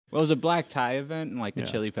Well, it was a black tie event, and like the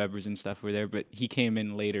Chili Peppers and stuff were there, but he came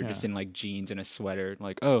in later just in like jeans and a sweater.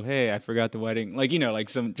 Like, oh, hey, I forgot the wedding. Like, like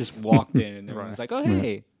some just walked in and everyone was like, oh,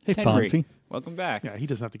 hey, Hey, Henry, Fonzie. welcome back. Yeah, he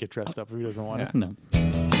doesn't have to get dressed up if he doesn't want to. No.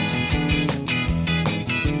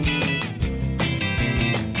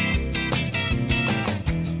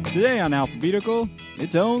 Today on Alphabetical,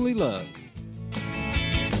 it's only love.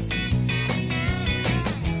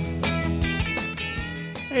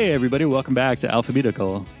 Hey, everybody, welcome back to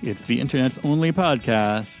Alphabetical. It's the internet's only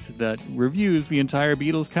podcast that reviews the entire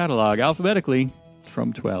Beatles catalog alphabetically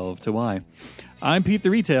from 12 to Y. I'm Pete the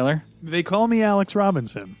Retailer. They call me Alex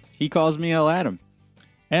Robinson. He calls me L. Adam.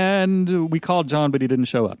 And we called John, but he didn't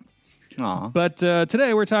show up. Aw. But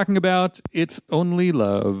today we're talking about It's Only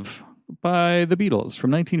Love by the Beatles from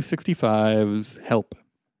 1965's Help!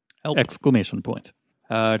 Help. Exclamation point.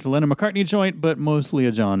 It's a Lennon-McCartney joint, but mostly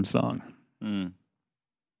a John song. Mm.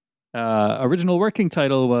 Original working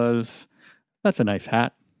title was That's a Nice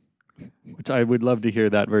Hat, which I would love to hear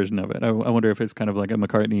that version of it. I wonder if it's kind of like a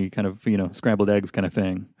McCartney kind of, scrambled eggs kind of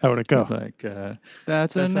thing. How would it go? It's like,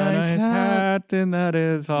 That's a nice hat. and that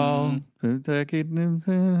is all. Take it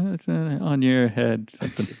on your head.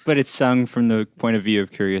 Something. But it's sung from the point of view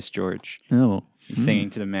of Curious George. Oh, He's singing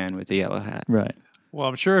to the man with the yellow hat. right. Well,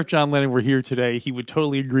 I'm sure if John Lennon were here today, he would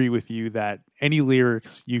totally agree with you that any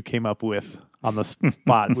lyrics you came up with on the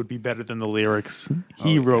spot would be better than the lyrics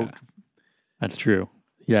he wrote That's true.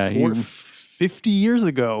 Yeah, 50 years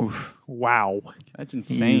ago. Wow. That's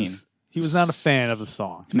insane. He was not a fan of the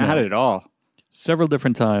song. Not at all. several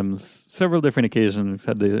different times, several different occasions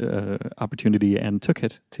had the opportunity and took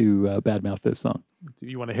it to badmouth this song. Do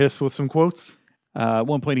you want to hit us with some quotes? At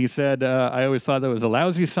one point he said, I always thought that was a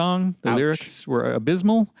lousy song. The Ouch. lyrics were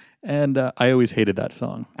abysmal, and I always hated that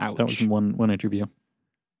song. Ouch. That was in one interview.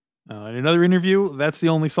 In another interview, that's the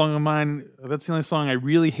only song of mine. That's the only song I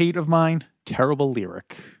really hate of mine. Terrible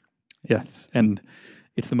lyric. Yes, and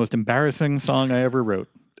it's the most embarrassing song I ever wrote.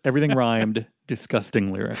 Everything rhymed,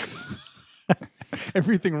 disgusting lyrics.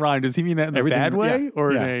 Everything rhymed. Does he mean that in a Everything- bad way? yeah,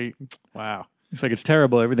 Or yeah. in a... Wow. It's like it's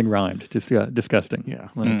terrible. Everything rhymed. Just disgusting. Yeah.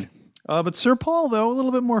 Like, But Sir Paul, though, a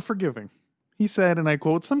little bit more forgiving. He said, and I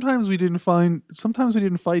quote, sometimes we didn't fight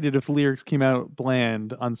it if the lyrics came out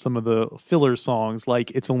bland on some of the filler songs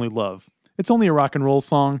like It's Only Love. It's only a rock and roll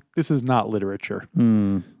song. This is not literature.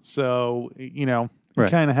 So, Right.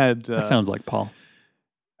 kind of had... that sounds like Paul.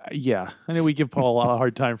 Yeah. I know we give Paul a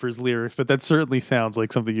hard time for his lyrics, but that certainly sounds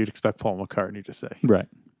like something you'd expect Paul McCartney to say. Right.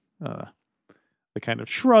 The kind of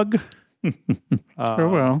shrug. Oh,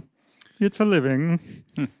 well, it's a living.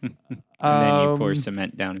 And then you pour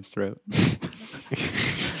cement down his throat.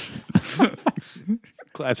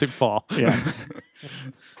 Classic Paul. Yeah.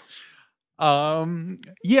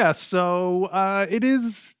 So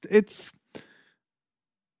it's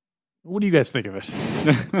what do you guys think of it?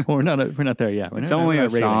 Well, we're not there yet. It's only a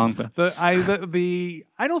song.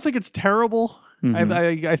 I don't think it's terrible.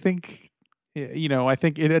 Mhm. I think I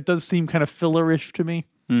think it does seem kind of fillerish to me.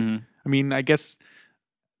 Mm-hmm. I mean, I guess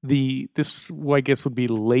this would be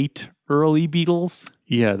late early Beatles.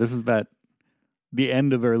 Yeah, this is the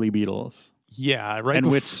end of early Beatles. Yeah, right. And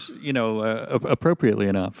which, appropriately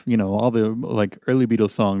enough, all the like early Beatles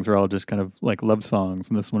songs are all just kind of like love songs.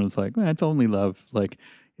 And this one is like, it's only love. Like,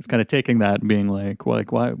 it's kind of taking that and being like, why,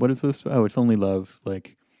 what is this? Oh, it's only love.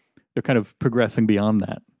 Like, they're kind of progressing beyond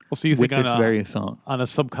that. Well, so you with think this very song. on a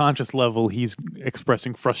subconscious level, he's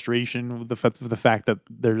expressing frustration with the fact that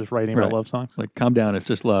they're just writing about Right. love songs? It's like, calm down, it's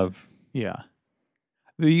just love. Yeah.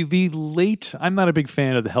 The late, I'm not a big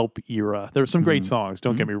fan of the Help era. There were some great songs,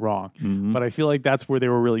 don't get me wrong. Mhm. But I feel like that's where they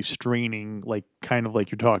were really straining, like kind of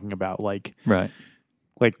like you're talking about. Like Right.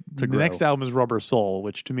 the grow. next album is Rubber Soul,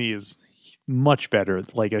 which to me is much better,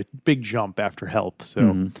 like a big jump after Help.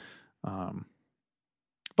 So,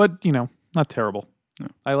 but not terrible. No.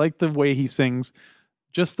 I like the way he sings.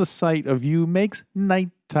 Just the sight of you makes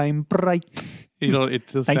nighttime bright. It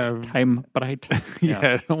does sound, Nighttime bright.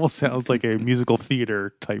 yeah, it almost sounds like a musical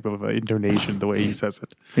theater type of intonation the way he says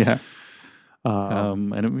it. Yeah.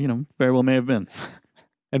 Um, And it, very well may have been.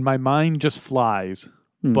 and my mind just flies,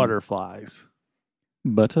 butterflies.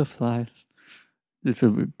 Butterflies.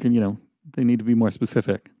 They need to be more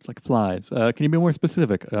specific. It's like flies. Can you be more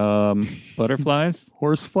specific? Butterflies?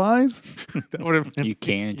 Horse flies? That would have been. You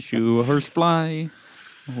can't shoot a horsefly.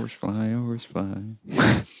 A horsefly, a horsefly.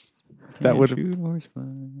 That would shoot a horsefly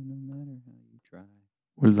no matter how you try.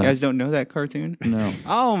 What is You that? guys don't know that cartoon? No.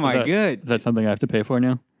 Oh my Is good. that something I have to pay for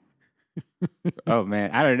now? Oh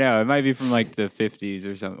man, I don't know. It might be from like the 50s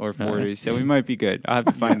or something or 40s. So we might be good. I'll have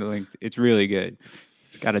to find the link. It's really good.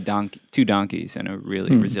 It's got two donkeys and a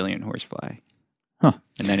really resilient horsefly. Huh.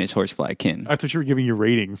 And then his horsefly kin. I thought you were giving your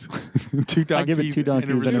ratings. 2 donkeys. I give it 2 donkeys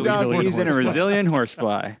and a Two Brazilian donkeys and a horsefly. Brazilian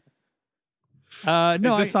horsefly. No,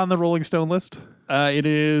 Is this on the Rolling Stone list? it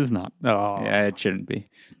is not. Oh, Yeah, it shouldn't be.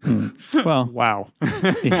 Well, wow.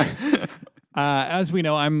 as we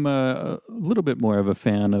know, I'm a little bit more of a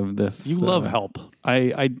fan of this. You love Help.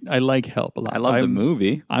 I like Help a lot. I love the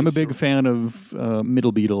movie. I'm a big fan of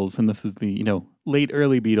middle Beatles, and this is the late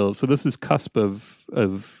early Beatles. So this is cusp of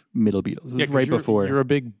middle Beatles. This is right before. You're a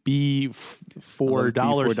big B4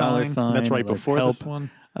 dollar sign. That's right before Help. this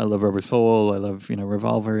one. I love Rubber Soul. I love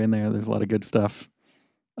Revolver in there. There's a lot of good stuff.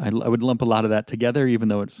 I would lump a lot of that together, even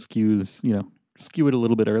though it skew it a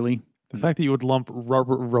little bit early. The fact that you would lump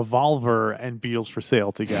Revolver and Beatles for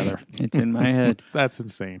Sale together. It's in my head. That's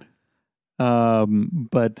insane.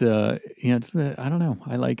 But it's I don't know.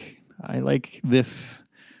 I like this.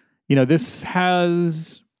 This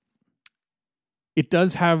has. It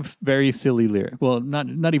does have very silly lyrics. Well,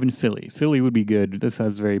 not even silly. Silly would be good. This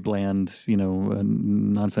has very bland,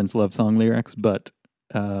 nonsense love song lyrics, but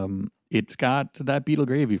it's got that Beatle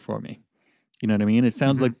gravy for me. You know what I mean? It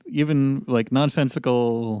sounds like even like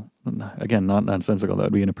nonsensical. Again, not nonsensical. That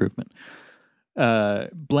would be an improvement.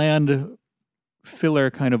 Bland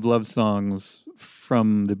filler kind of love songs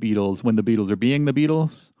from the Beatles when the Beatles are being the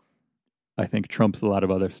Beatles, I think trumps a lot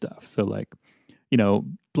of other stuff. So like,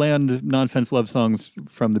 bland nonsense love songs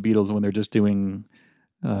from the Beatles when they're just doing,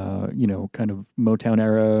 kind of Motown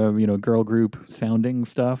era, girl group sounding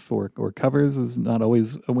stuff or covers is not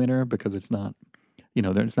always a winner because it's not,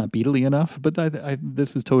 it's not Beatle-y enough. But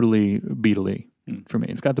this is totally Beatle-y for me.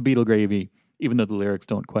 It's got the Beatle gravy, even though the lyrics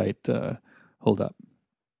don't quite hold up.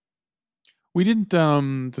 We didn't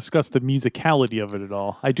discuss the musicality of it at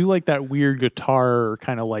all. I do like that weird guitar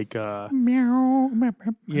kind of like that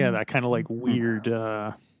kind of like weird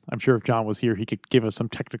I'm sure if John was here he could give us some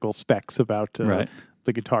technical specs about the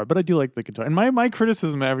guitar, but I do like the guitar. And my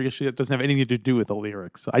criticism actually doesn't have anything to do with the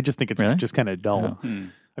lyrics. I just think it's just kind of dull. Oh.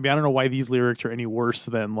 I mean, I don't know why these lyrics are any worse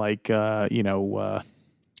than like I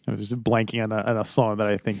was blanking on a song that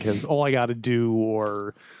I think has All I Gotta Do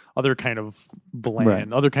or other kind of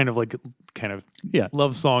bland, other kind of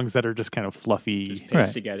love songs that are just kind of fluffy.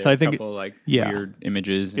 Paste together So I think a couple weird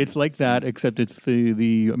images. It's like that, except it's the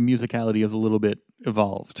musicality is a little bit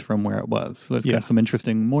evolved from where it was. So it's got some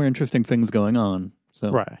more interesting things going on.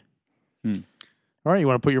 So right. All right, you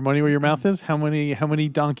want to put your money where your mouth is? How many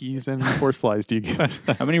donkeys and horseflies do you give?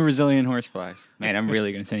 How many Brazilian horseflies? Man, I'm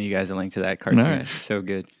really going to send you guys a link to that cartoon. Right. It's so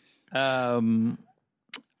good.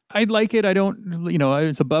 I like it. I don't,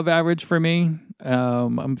 it's above average for me.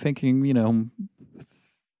 I'm thinking,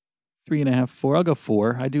 3.5, 4. I'll go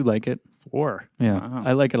 4. I do like it. 4. Yeah, Wow.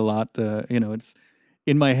 I like it a lot. It's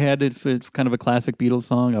in my head. It's kind of a classic Beatles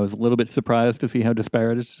song. I was a little bit surprised to see how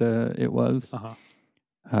disparaged it was.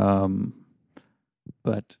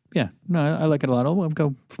 But yeah, no, I like it a lot. I'll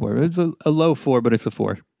go 4. It's a low 4, but it's a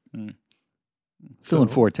 4. Still in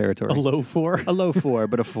 4 territory. A low 4? A low 4,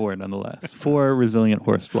 but a 4 nonetheless. 4 resilient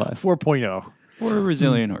horseflies. 4.0. 4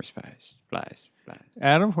 Brazilian horseflies. Flies.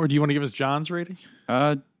 Adam, or do you want to give us John's rating?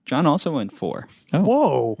 John also went 4. Oh.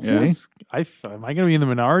 Whoa. Yeah. Am I going to be in the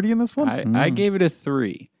minority in this one? I gave it a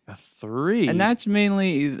 3. A 3. And that's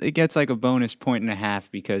mainly, it gets like a bonus 1.5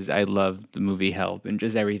 because I love the movie Help and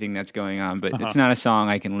just everything that's going on. But it's not a song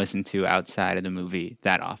I can listen to outside of the movie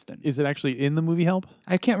that often. Is it actually in the movie Help?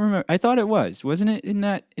 I can't remember. I thought it was. Wasn't it in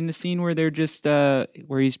the scene where they're just,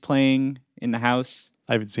 where he's playing in the house?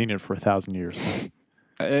 I haven't seen it for 1,000 years.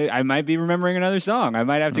 I might be remembering another song. I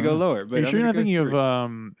might have to go lower. But Are you sure you're not thinking of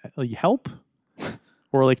like Help?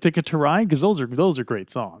 Or like Ticket to Ride? Because those are great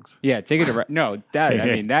songs. Yeah, Ticket to Ride. No, that I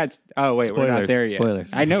mean that's. Oh wait, we're not there yet.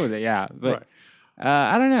 Spoilers. I know that. Yeah, but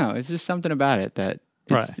I don't know. It's just something about it that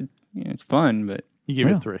it's fun. But You give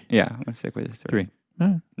it a 3. yeah, I'm gonna stick with a 3.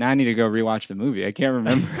 3. Now I need to go rewatch the movie. I can't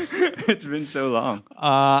remember. It's been so long.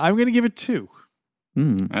 I'm going to give it 2.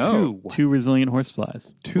 Oh, 2 resilient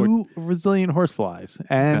horseflies. 2 resilient horseflies.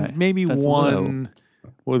 And maybe That's one.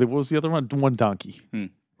 What was the other one? 1 donkey.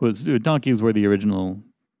 Donkeys were the original.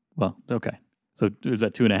 Well, okay. So is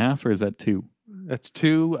that 2.5 or is that 2? That's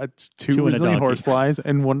 2. That's 2 2 and a resilient donkey. horseflies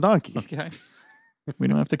and 1 donkey. okay. We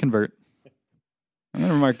don't have to convert. I'm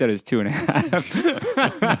gonna mark that as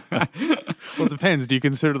 2.5. Well, it depends. Do you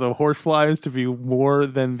consider the horseflies to be more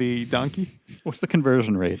than the donkey? What's the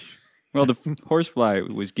conversion rate? Well, the horsefly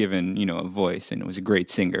was given, a voice, and it was a great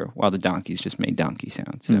singer, while the donkeys just made donkey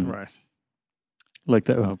sounds. So. Right. Like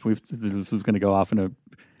that. This is going to go off in a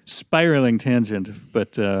spiraling tangent,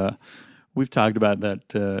 but we've talked about that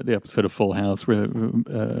the episode of Full House where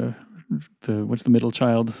what's the middle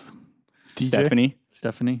child? DJ? Stephanie.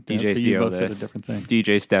 Stephanie? DJ so you steal both said a this. different thing.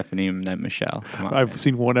 DJ Stephanie and then Michelle. Come on, I've man.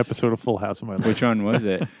 seen one episode of Full House in my life. Which one was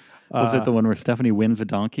it? Was it the one where Stephanie wins a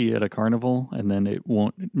donkey at a carnival and then it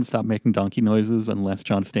won't stop making donkey noises unless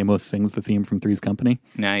John Stamos sings the theme from Three's Company?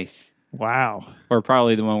 Nice. Wow. Or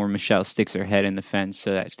probably the one where Michelle sticks her head in the fence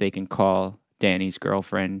so that they can call Danny's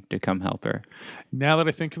girlfriend to come help her. Now that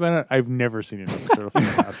I think about it, I've never seen an episode of Full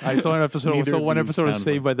House. I saw an episode. Neither So of one these episode of sound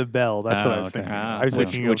Saved like- by the Bell. That's what I was okay. thinking. Ah, I was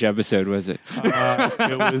thinking which episode was it?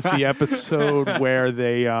 it was the episode where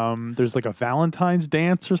they there's like a Valentine's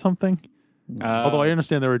dance or something. Although I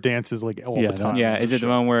understand there were dances like all Yeah, the time. Yeah, on is the it the show.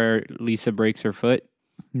 one where Lisa breaks her foot?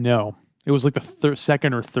 No, it was like the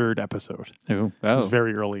second or third episode. Oh. It Oh, was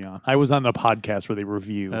very early on. I was on the podcast where they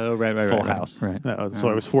review Oh, right, Full House. Right. So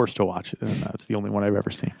I was forced to watch it, and that's the only one I've ever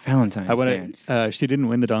seen. Valentine's I dance. She didn't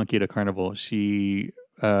win the donkey at a carnival. She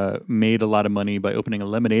made a lot of money by opening a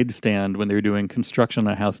lemonade stand when they were doing construction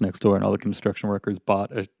on a house next door, and all the construction workers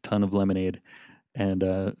bought a ton of lemonade.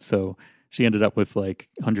 And so she ended up with like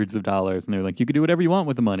hundreds of dollars, and they were like, you could do whatever you want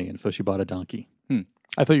with the money. And so she bought a donkey.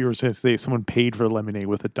 I thought you were going to say someone paid for lemonade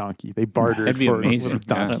with a donkey. They bartered That'd be for amazing. with a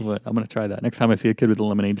donkey. I'm going to try that. Next time I see a kid with a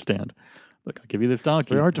lemonade stand, look, I'll give you this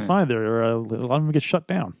donkey. They're hard to find. There a lot of them get shut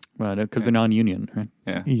down. Because they're non-union, right?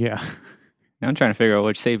 yeah. Yeah. Now I'm trying to figure out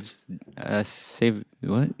which save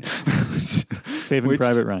what? Saving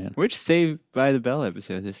Private Ryan. Which Saved by the Bell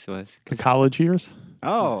episode this was? The college years?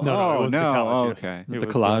 Oh, No, it was the college years. okay. It The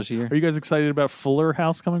was, collage year. Are you guys excited about Fuller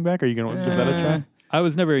House coming back? Are you going to give that a try? I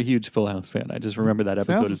was never a huge Full House fan. I just remember that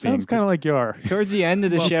episode as being Sounds kind of like you are. Towards the end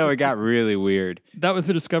of the show, it got really weird. that was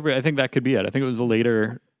a discovery. I think that could be it. I think it was a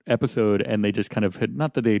later episode, and they just kind of had,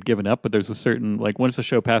 not that they had given up, but there's a certain, like, once the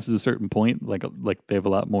show passes a certain point, like they have a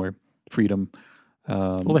lot more freedom.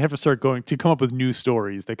 Well, they have to start going to come up with new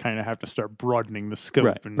stories. They kind of have to start broadening the scope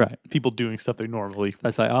Right, and right. people doing stuff they normally.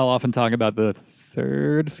 That's like, I'll often talk about the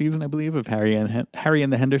third season, I believe, of Harry and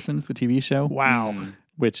the Hendersons, the TV show. Wow.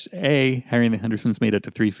 Which A, Harry and the Hendersons made it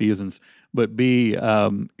to 3 seasons, but B,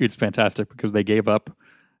 it's fantastic because they gave up,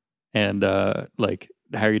 and like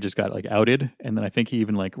Harry just got like outed, and then I think he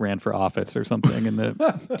even like ran for office or something. And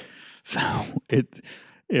so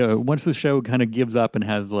once the show kind of gives up and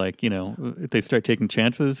has like, if they start taking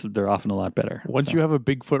chances, they're often a lot better. Once So, you have a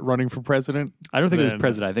Bigfoot running for president, I don't think it was then-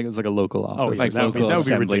 president. I think it was like a local office. oh, or like that would be, local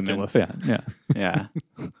that would be assemblyman. ridiculous. yeah, yeah.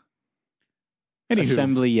 Yeah. Anywho.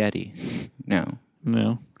 Assembly Yeti. No.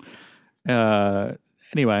 No.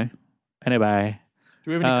 Anyway. Do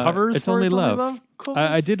we have any covers It's for Only It's Love. Cool.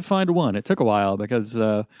 I did find one. It took a while because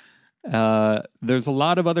there's a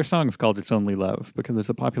lot of other songs called "It's Only Love" because it's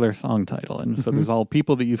a popular song title, and so there's all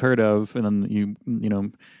people that you've heard of, and then you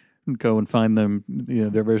go and find them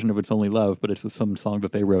their version of "It's Only Love," but it's some song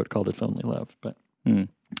that they wrote called "It's Only Love." But I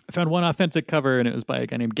found one authentic cover, and it was by a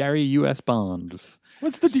guy named Gary U.S. Bonds.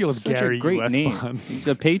 What's the deal with Such Gary a great U.S. name. Bonds? He's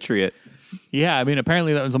a patriot. Yeah, I mean,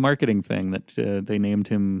 apparently that was a marketing thing that they named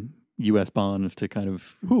him U.S. Bonds to kind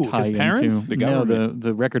of Who, tie his parents? into The no, government.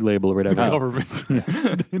 the record label or whatever. The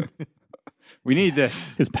government. We need this.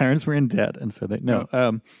 His parents were in debt, and so they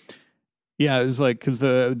yeah, it was like because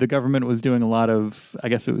the government was doing a lot of, I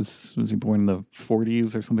guess was he born in the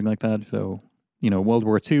 40s or something like that? So World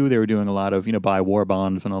War II, they were doing a lot of buy war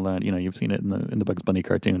bonds and all that. You've seen it in the Bugs Bunny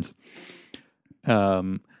cartoons.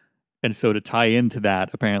 And so to tie into that,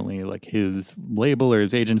 apparently, like his label or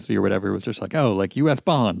his agency or whatever was just like, oh, like U.S.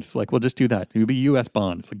 bonds, like we'll just do that. It would be U.S.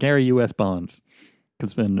 bonds, like Gary U.S. Bonds,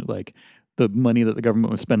 because then like the money that the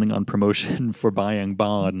government was spending on promotion for buying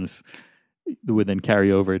bonds would then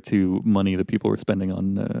carry over to money that people were spending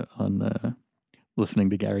on listening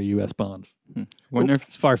to Gary U.S. Bonds. Wonder if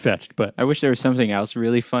It's far fetched, but I wish there was something else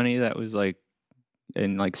really funny that was like,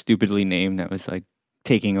 and like stupidly named that was like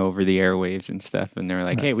taking over the airwaves and stuff. And they're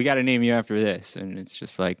like, hey, we got to name you after this. And it's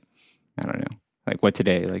just like, I don't know. Like what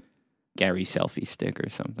today? Like Gary Selfie Stick or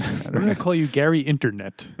something. I We're don't going know. to call you Gary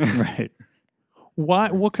Internet. right.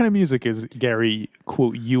 What kind of music is Gary,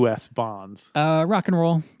 quote, U.S. Bonds? Rock and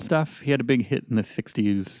roll stuff. He had a big hit in the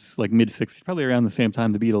 60s, like mid 60s, probably around the same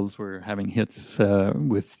time the Beatles were having hits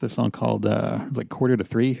with the song called it was like Quarter to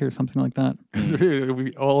Three or something like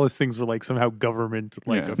that. All his things were like somehow government,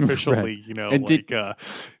 like Yeah. officially, And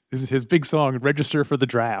his big song, Register for the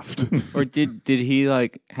Draft. Or did he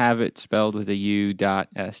like have it spelled with a U dot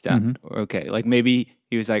S dot? Okay, like maybe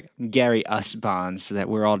he was like Gary Us Bonds so that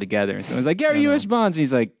we're all together. And someone's like Gary U.S. Bonds. And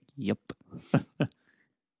he's like, yep.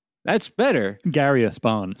 That's better. Garius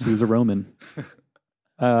Bonds, who was a Roman.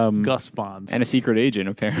 Gus Bonds. And a secret agent,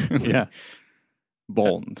 apparently. Yeah.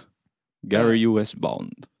 Bond. Gary U.S.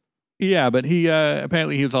 Bond. Yeah, but he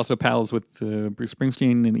apparently he was also pals with Bruce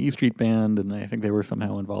Springsteen in the E Street Band, and I think they were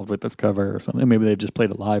somehow involved with this cover or something. Maybe they just played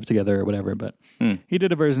it live together or whatever. But he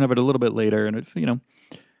did a version of it a little bit later, and it's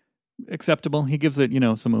acceptable. He gives it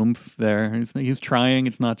some oomph there. He's trying.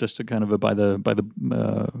 It's not just a kind of a by the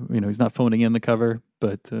he's not phoning in the cover,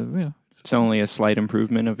 but It's only a slight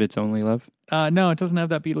improvement of It's Only Love. no, it doesn't have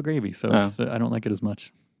that Beatle gravy, so I don't like it as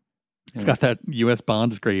much. It's got that U.S.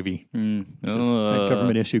 Bonds gravy, that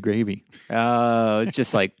government issue gravy. Oh, it's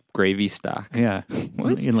just like gravy stock. Yeah,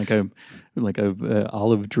 What? in like a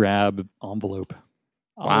olive drab envelope.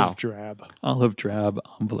 Wow. Olive drab.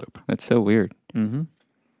 envelope. That's so weird. Mm-hmm.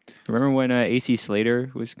 Remember when AC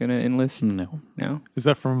Slater was going to enlist? No. Is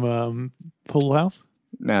that from Full House?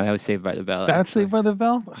 No, that was Saved by the Bell. That's Saved by the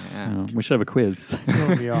Bell? Yeah. No, we should have a quiz.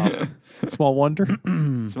 Throw me off. Small Wonder?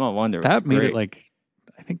 Small wonder. That was made great. it like,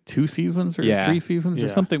 I think 2 seasons or Yeah. 3 seasons or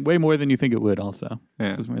Yeah. something, way more than you think it would also.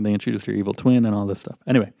 Yeah. Because when they introduced her evil twin and all this stuff.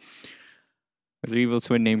 Anyway, Was there evil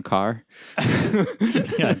twin named Carr?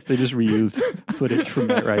 yeah, they just reused footage from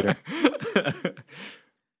Knight Rider.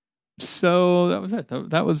 So that was it.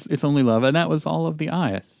 That was It's Only Love, and that was all of the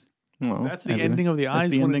eyes. Well, That's the Anyway, ending of the that's eyes.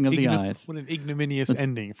 the What an ending of the eyes. What an ignominious Let's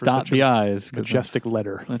ending for Dot such the a eyes. 'cause majestic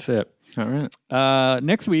letter. That's it. all right.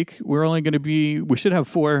 Next week, we're only going to we should have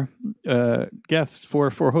 4 guests, 4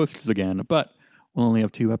 hosts again, but we'll only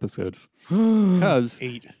have 2 episodes. Because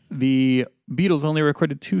 8. the Beatles only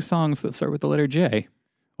recorded 2 songs that start with the letter J.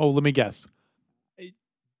 Oh, let me guess.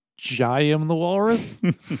 Jayam the Walrus?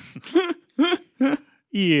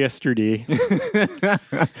 Yesterday.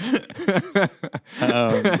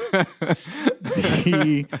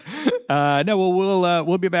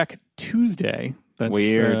 We'll be back Tuesday. That's,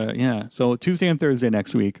 Weird. Yeah. So Tuesday and Thursday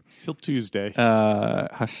next week. Till Tuesday.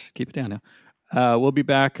 Hush, keep it down now. We'll be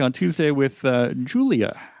back on Tuesday with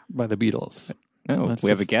Julia by the Beatles. Oh, That's we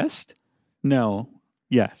the have a guest? No.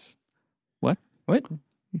 Yes. What? What?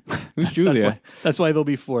 Who's Julia? That's why there'll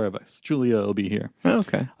be 4 of us. Julia will be here. Oh,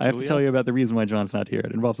 okay. I have to tell you about the reason why John's not here.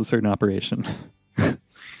 It involves a certain operation.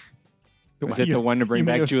 Was it the one to bring you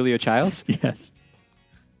may back have- Julia Childs? Yes.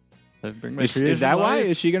 Is that why?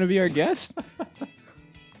 Is she going to be our guest?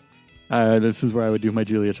 This is where I would do my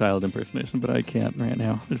Julia Child impersonation, but I can't right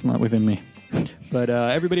now. It's not within me. But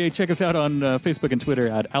everybody check us out on Facebook and Twitter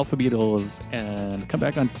at Alpha Beatles, and come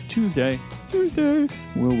back on Tuesday,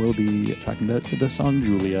 where we'll be talking about the song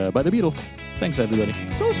Julia by the Beatles. Thanks, everybody.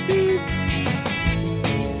 Toasty!